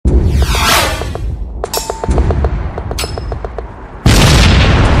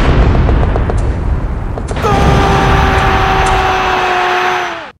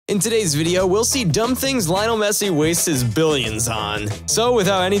In today's video, we'll see dumb things Lionel Messi wastes his billions on. So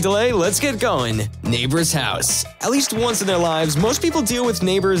without any delay, let's get going. Neighbor's house. At least once in their lives, most people deal with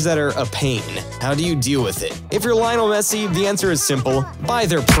neighbors that are a pain. How do you deal with it? If you're Lionel Messi, the answer is simple: buy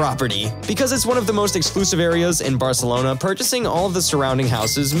their property. Because it's one of the most exclusive areas in Barcelona, purchasing all of the surrounding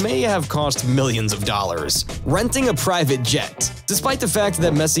houses may have cost millions of dollars. Renting a private jet. Despite the fact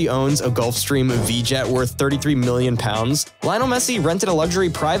that Messi owns a Gulfstream V jet worth £33 million, Lionel Messi rented a luxury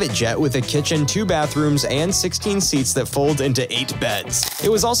private jet with a kitchen, 2 bathrooms, and 16 seats that fold into 8 beds. It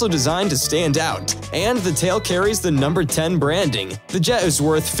was also designed to stand out, and the tail carries the number 10 branding. The jet is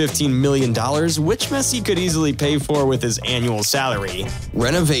worth $15 million, which Messi could easily pay for with his annual salary.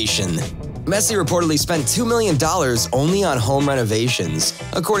 Renovation. Messi reportedly spent $2 million only on home renovations,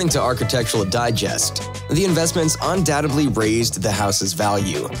 according to Architectural Digest. The investments undoubtedly raised the house's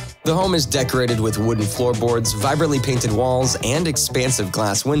value. The home is decorated with wooden floorboards, vibrantly painted walls, and expansive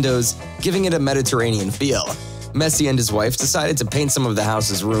glass windows, giving it a Mediterranean feel. Messi and his wife decided to paint some of the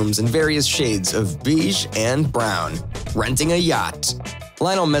house's rooms in various shades of beige and brown. Renting a yacht.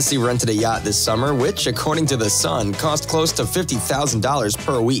 Lionel Messi rented a yacht this summer, which, according to The Sun, cost close to $50,000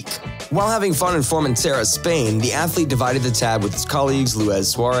 per week. While having fun in Formentera, Spain, the athlete divided the tab with his colleagues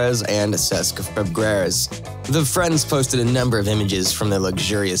𝐦𝐤𝐤𝐬 and 𝐜𝐨𝐵𝐵. The friends posted a number of images from their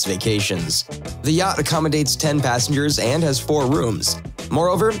luxurious vacations. The yacht accommodates 10 passengers and has 4 rooms.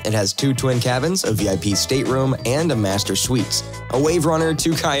 Moreover, it has 2 twin cabins, a VIP stateroom, and a master suite. A wave runner,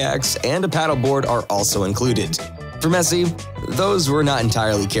 2 kayaks, and a paddleboard are also included. For Messi, those were not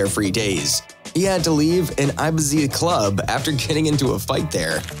entirely carefree days. He had to leave an 𝐦𝐤𝐤𝐿 after getting into a fight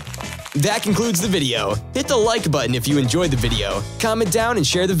there. That concludes the video. Hit the like button if you enjoyed the video. Comment down and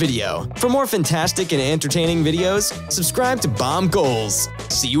share the video. For more fantastic and entertaining videos, subscribe to Bomb Goals.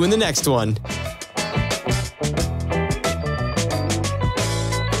 See you in the next one.